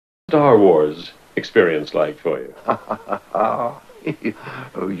Star Wars experience like for you? Oh,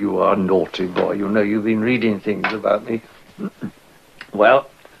 you are naughty boy. You know you've been reading things about me. Well,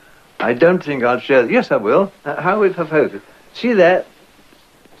 I don't think I'll share. Yes, I will. How would I propose it? See there?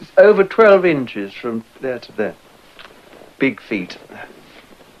 It's over 12 inches from there to there. Big feet.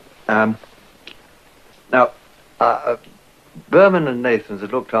 Now, Berman and Nathan's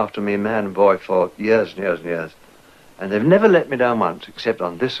have looked after me, man and boy, for years and years and years. And they've never let me down once, except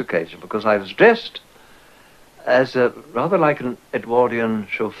on this occasion, because I was dressed as rather like an Edwardian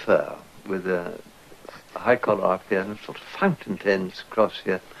chauffeur, with a high collar up here and a sort of fountain pens across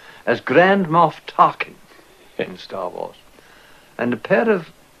here, as Grand Moff Tarkin in Star Wars. And a pair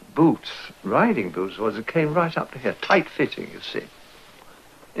of boots, riding boots, that came right up to here, tight fitting, you see.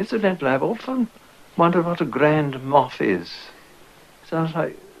 Incidentally, I've often wondered what a Grand Moff is. Sounds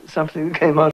like something that came out